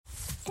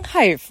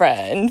Hi,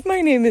 friend.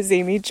 My name is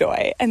Amy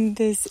Joy, and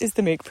this is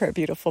the Make Prayer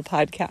Beautiful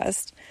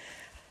podcast.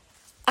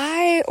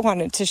 I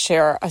wanted to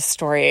share a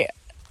story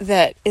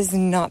that is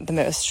not the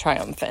most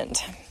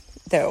triumphant,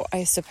 though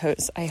I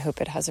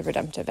hope it has a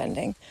redemptive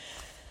ending.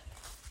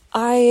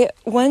 I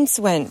once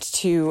went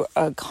to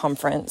a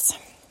conference,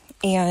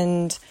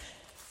 and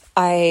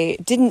I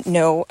didn't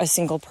know a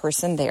single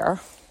person there,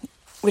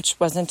 which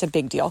wasn't a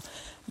big deal,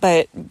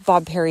 but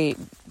Bob Perry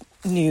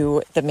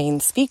knew the main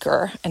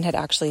speaker and had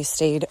actually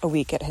stayed a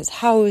week at his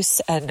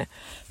house and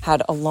had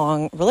a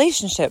long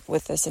relationship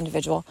with this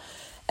individual.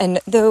 And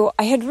though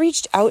I had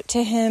reached out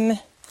to him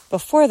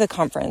before the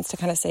conference to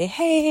kind of say,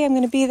 hey, I'm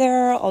going to be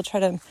there, I'll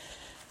try to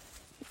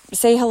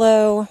say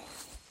hello.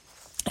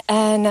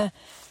 And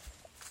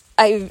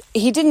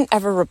he didn't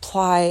ever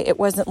reply. It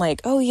wasn't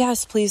like, oh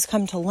yes, please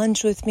come to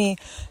lunch with me.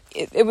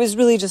 It was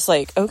really just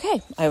like,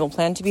 okay, I will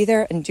plan to be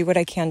there and do what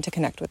I can to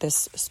connect with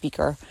this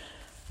speaker.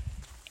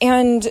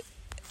 And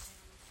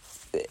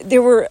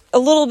there were a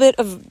little bit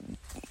of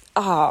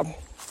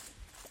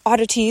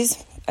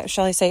oddities,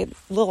 shall I say,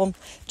 a little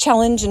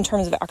challenge in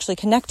terms of actually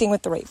connecting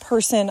with the right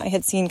person. I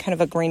had seen kind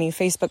of a grainy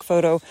Facebook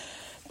photo,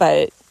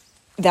 but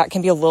that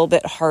can be a little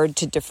bit hard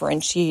to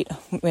differentiate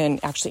when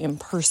actually in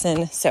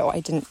person. So I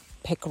didn't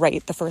pick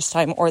right the first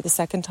time or the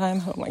second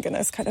time. Oh my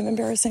goodness, kind of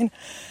embarrassing.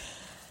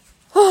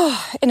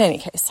 In any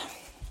case,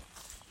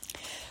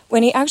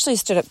 when he actually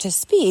stood up to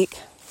speak,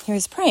 he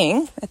was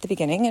praying at the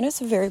beginning, and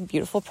it's a very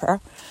beautiful prayer.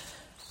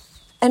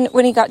 And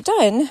when he got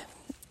done,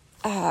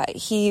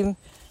 he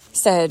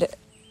said,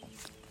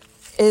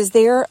 is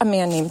there a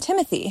man named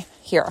Timothy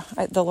here?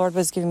 The Lord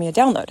was giving me a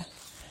download.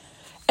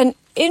 And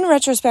in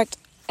retrospect,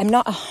 I'm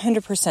not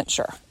 100%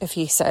 sure if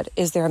he said,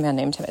 is there a man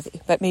named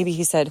Timothy? But maybe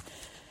he said,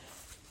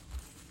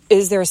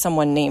 is there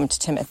someone named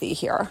Timothy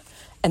here?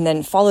 And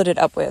then followed it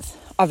up with,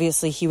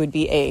 obviously he would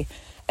be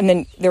and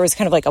then there was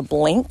kind of like a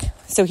blank.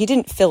 So he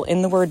didn't fill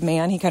in the word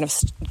man. He kind of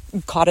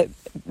caught it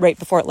right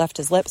before it left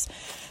his lips.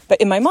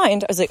 But in my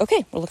mind, I was like,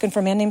 okay, we're looking for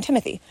a man named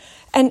Timothy.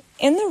 And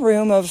in the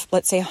room of,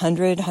 let's say,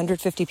 100,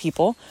 150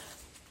 people,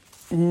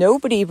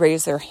 nobody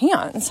raised their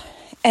hands.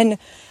 And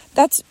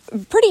that's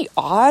pretty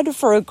odd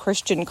for a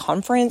Christian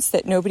conference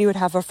that nobody would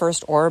have a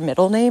first or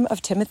middle name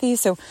of Timothy.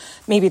 So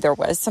maybe there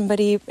was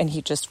somebody and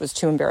he just was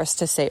too embarrassed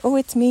to say, oh,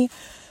 it's me.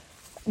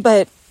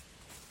 But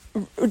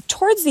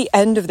towards the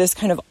end of this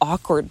kind of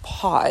awkward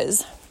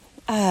pause,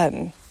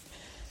 I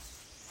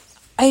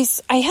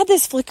had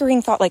this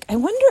flickering thought, like, I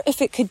wonder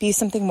if it could be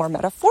something more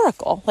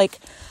metaphorical. Like,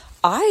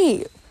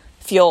 I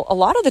feel a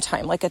lot of the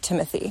time like a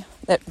Timothy,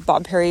 that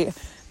Bob Perry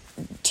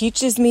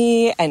teaches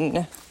me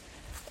and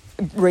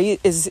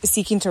is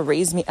seeking to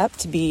raise me up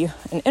to be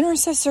an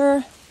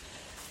intercessor,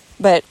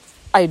 but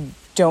I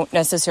don't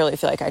necessarily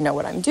feel like I know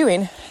what I'm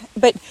doing.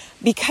 But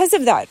because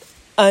of that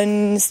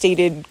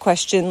unstated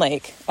question,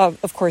 like,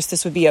 of course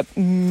this would be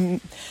I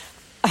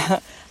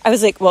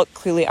was like, well,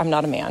 clearly I'm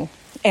not a man.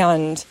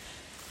 And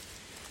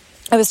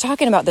I was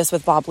talking about this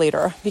with Bob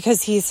later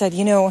because he said,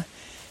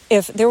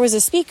 if there was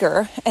a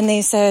speaker and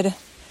they said,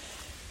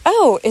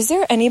 oh, is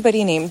there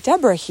anybody named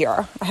Deborah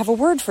here? I have a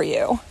word for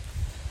you.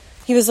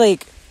 He was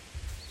like,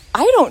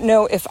 I don't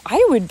know if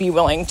I would be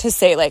willing to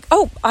say like,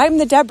 oh, I'm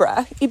the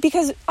Deborah,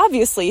 because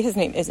obviously his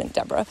name isn't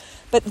Deborah,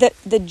 but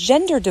the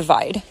gender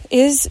divide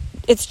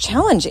it's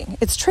challenging.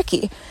 It's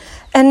tricky.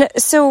 And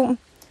so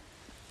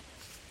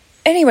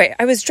anyway,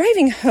 I was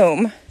driving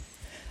home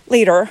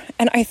later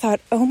and I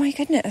thought, oh my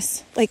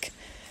goodness, like,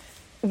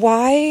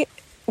 why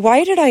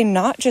did I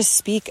not just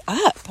speak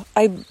up?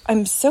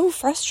 I'm so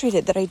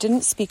frustrated that I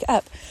didn't speak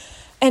up.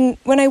 And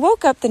when I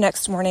woke up the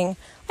next morning,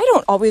 I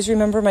don't always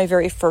remember my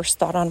very first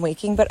thought on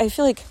waking, but I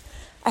feel like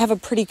I have a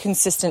pretty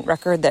consistent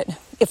record that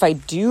if I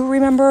do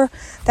remember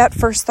that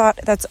first thought,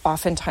 that's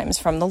oftentimes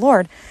from the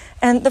Lord.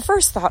 And the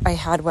first thought I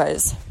had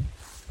was,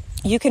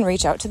 you can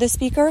reach out to the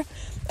speaker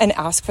and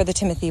ask for the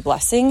Timothy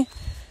blessing,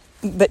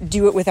 but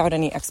do it without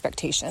any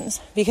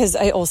expectations. Because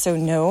I also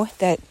know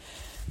that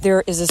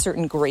there is a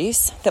certain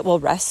grace that will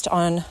rest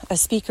on a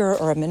speaker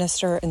or a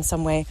minister in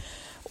some way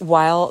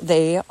while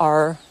they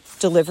are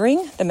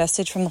delivering the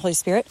message from the Holy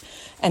Spirit.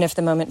 And if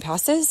the moment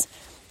passes,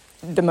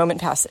 the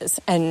moment passes.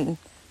 And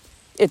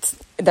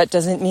that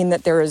doesn't mean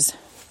that there is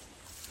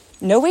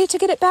no way to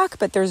get it back,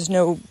 but there's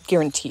no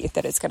guarantee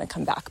that it's going to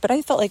come back. But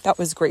I felt like that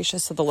was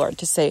gracious of the Lord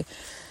to say,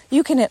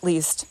 you can at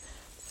least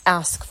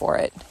ask for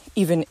it,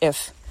 even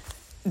if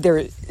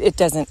it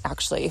doesn't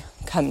actually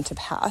come to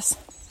pass.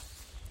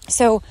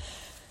 So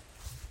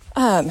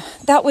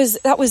that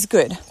was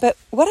good. But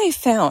what I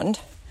found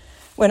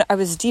when I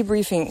was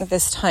debriefing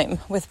this time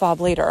with Bob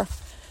later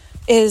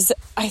is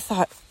I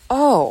thought,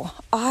 oh,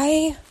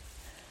 I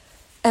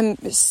am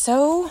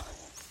so...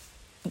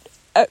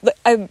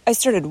 I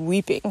started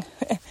weeping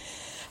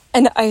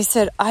and I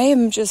said, I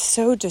am just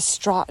so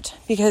distraught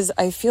because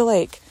I feel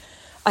like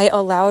I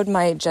allowed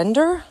my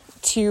gender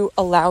to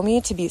allow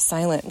me to be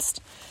silenced.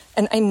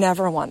 And I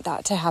never want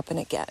that to happen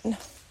again.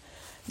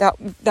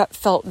 That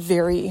felt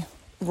very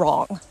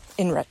wrong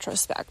in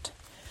retrospect.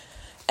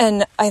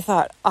 And I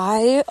thought,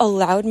 I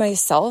allowed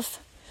myself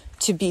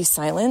to be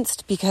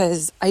silenced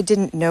because I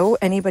didn't know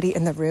anybody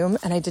in the room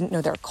and I didn't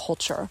know their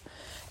culture.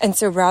 And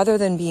so rather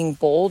than being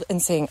bold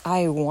and saying,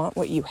 I want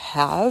what you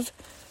have,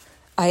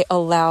 I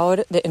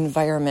allowed the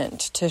environment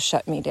to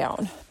shut me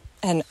down.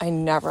 And I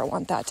never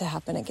want that to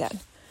happen again.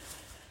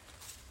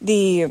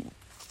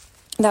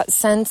 That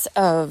sense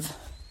of,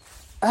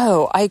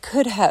 I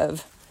could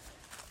have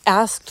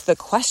asked the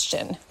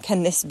question,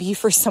 can this be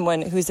for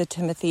someone who's a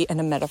Timothy in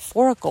a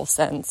metaphorical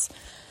sense?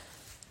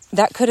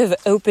 That could have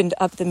opened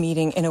up the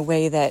meeting in a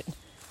way that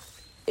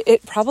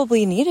it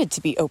probably needed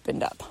to be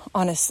opened up,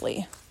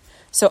 honestly.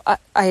 So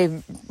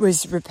I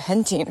was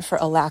repenting for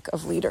a lack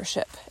of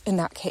leadership in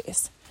that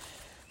case,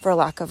 for a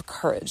lack of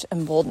courage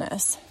and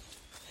boldness.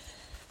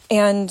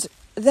 And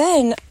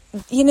then,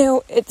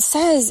 it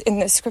says in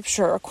the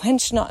scripture,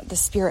 quench not the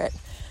spirit.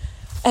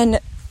 And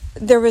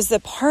there was the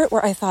part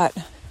where I thought,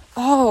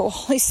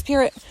 Holy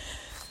Spirit,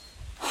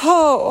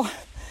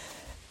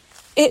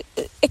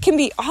 it can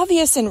be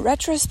obvious in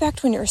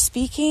retrospect when you're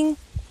speaking,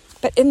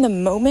 but in the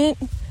moment,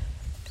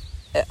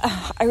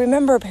 I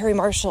remember Perry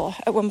Marshall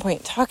at one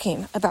point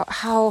talking about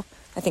how,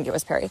 I think it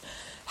was Perry,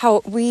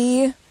 how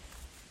we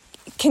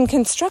can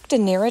construct a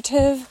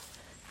narrative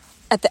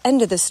at the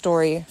end of the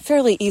story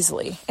fairly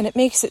easily, and it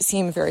makes it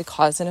seem very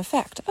cause and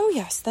effect. Oh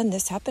yes, then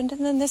this happened,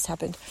 and then this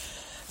happened.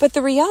 But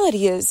the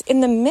reality is,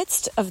 in the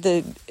midst of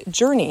the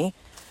journey,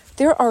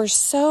 there are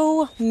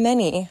so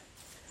many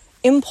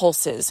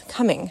impulses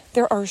coming.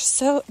 There's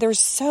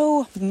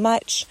so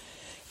much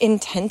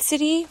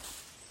intensity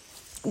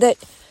that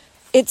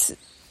it's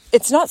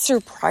not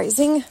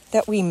surprising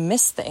that we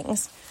miss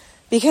things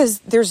because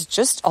there's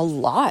just a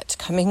lot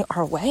coming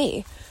our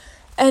way.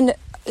 And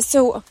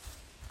so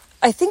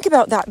I think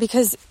about that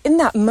because in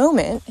that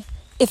moment,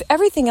 if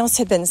everything else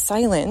had been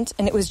silent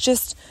and it was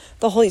just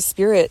the Holy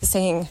Spirit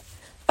saying,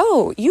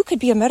 you could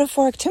be a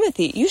metaphoric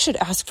Timothy, you should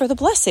ask for the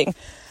blessing,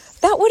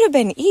 that would have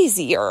been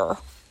easier.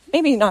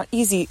 Maybe not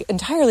easy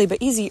entirely, but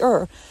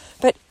easier.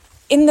 But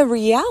in the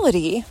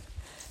reality,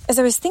 as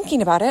I was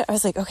thinking about it, I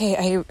was like, okay,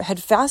 I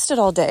had fasted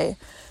all day,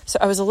 so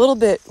I was a little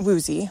bit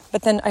woozy,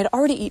 but then I'd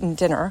already eaten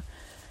dinner.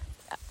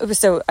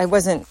 So I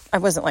wasn't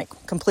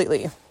like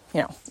completely,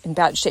 in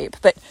bad shape,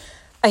 but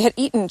I had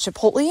eaten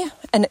Chipotle,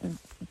 and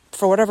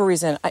for whatever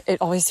reason,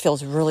 it always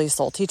feels really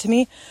salty to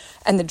me,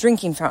 and the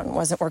drinking fountain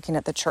wasn't working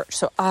at the church,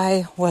 so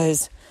I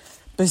was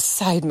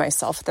beside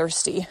myself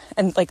thirsty,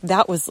 and like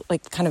that was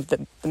like kind of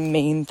the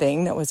main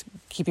thing that was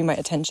keeping my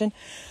attention.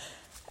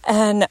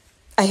 And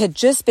I had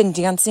just been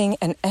dancing,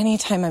 and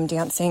anytime I'm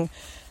dancing,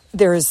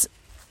 there's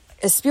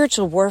a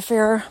spiritual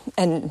warfare,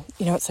 and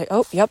it's like,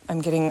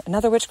 I'm getting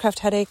another witchcraft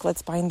headache,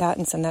 let's bind that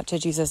and send that to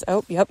Jesus.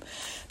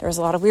 There's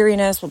a lot of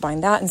weariness, we'll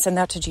bind that and send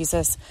that to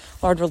Jesus.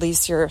 Lord,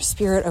 release your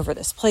spirit over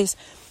this place.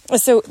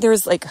 So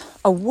there's like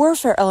a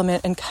warfare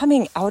element, and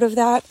coming out of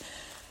that,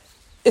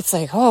 it's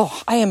like,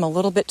 I am a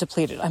little bit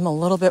depleted, I'm a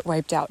little bit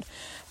wiped out,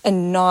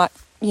 and not,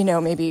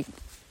 maybe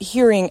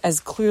hearing as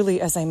clearly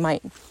as I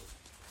might.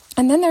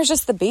 And then there's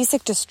just the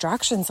basic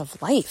distractions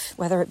of life,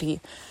 whether it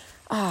be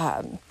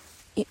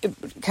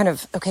kind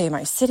of, am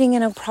I sitting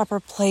in a proper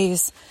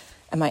place?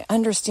 Am I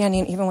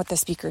understanding even what the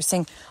speaker is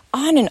saying?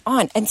 On and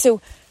on. And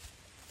so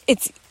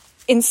it's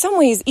in some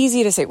ways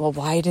easy to say, well,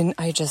 why didn't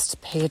I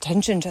just pay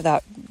attention to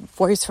that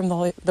voice from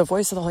the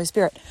voice of the Holy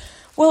Spirit?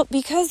 Well,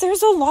 because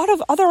there's a lot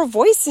of other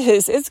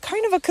voices. It's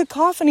kind of a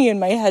cacophony in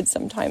my head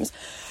sometimes.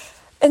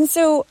 And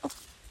so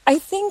I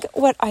think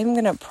what I'm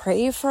going to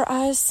pray for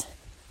us,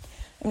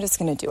 I'm just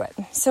going to do it.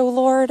 So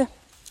Lord,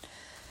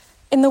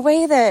 in the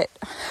way that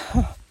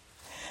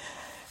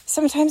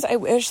sometimes I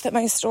wish that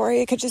my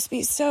story could just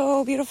be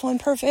so beautiful and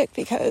perfect,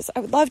 because I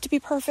would love to be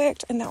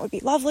perfect and that would be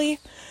lovely,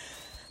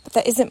 but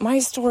that isn't my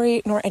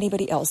story nor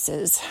anybody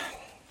else's.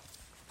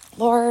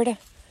 Lord,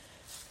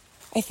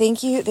 I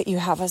thank you that you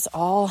have us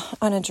all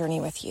on a journey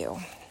with you.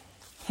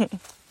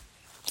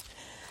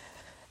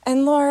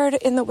 And Lord,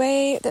 in the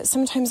way that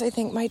sometimes I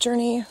think my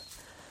journey,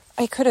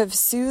 I could have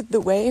soothed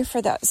the way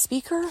for that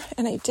speaker,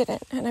 and I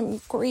didn't, and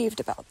I'm grieved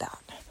about that.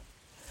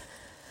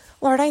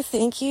 Lord, I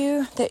thank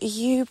you that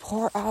you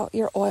pour out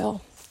your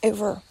oil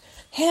over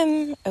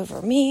him,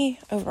 over me,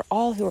 over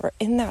all who are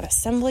in that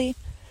assembly,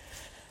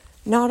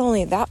 not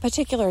only that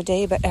particular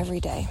day, but every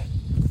day.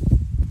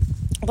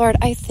 Lord,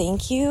 I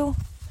thank you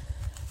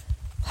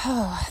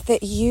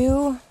that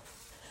you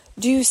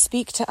do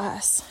speak to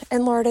us.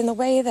 And Lord, in the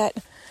way that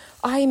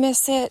I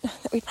miss it,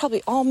 that we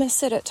probably all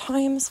miss it at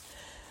times,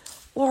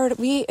 Lord,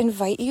 we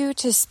invite you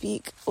to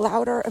speak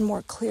louder and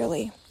more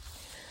clearly.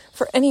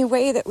 For any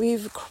way that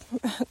we've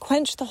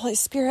quenched the Holy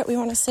Spirit, we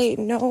want to say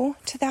no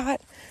to that.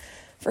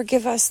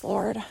 Forgive us,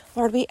 Lord.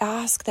 Lord, we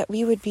ask that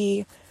we would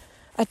be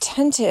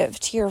attentive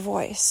to your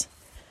voice.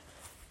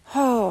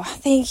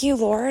 Thank you,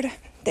 Lord,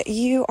 that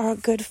you are a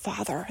good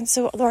Father. And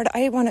so, Lord,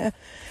 I want to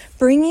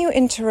bring you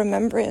into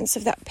remembrance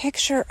of that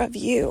picture of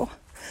you.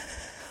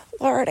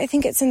 Lord, I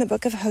think it's in the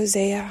book of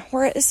Hosea,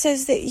 where it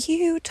says that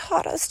you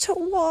taught us to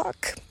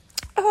walk.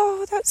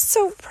 Oh, that's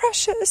so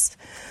precious.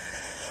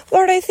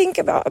 Lord, I think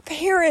about a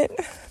parent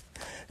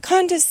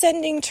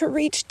condescending to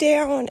reach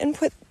down and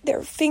put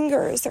their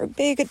fingers, their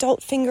big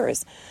adult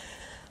fingers,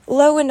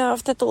 low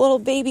enough that the little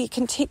baby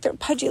can take their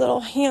pudgy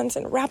little hands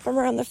and wrap them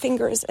around the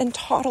fingers and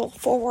toddle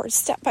forward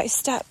step by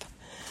step.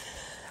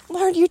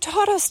 Lord, you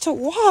taught us to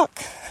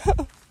walk.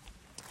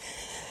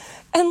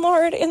 And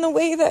Lord, in the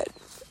way that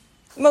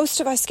most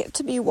of us get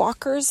to be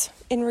walkers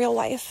in real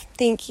life,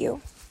 thank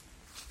you.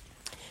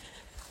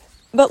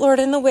 But Lord,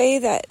 in the way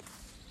that,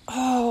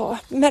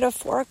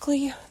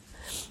 metaphorically,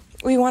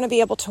 we want to be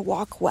able to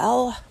walk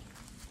well,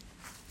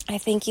 I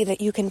thank you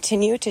that you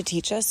continue to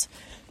teach us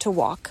to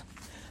walk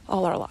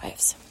all our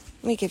lives.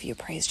 We give you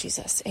praise,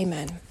 Jesus.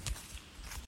 Amen.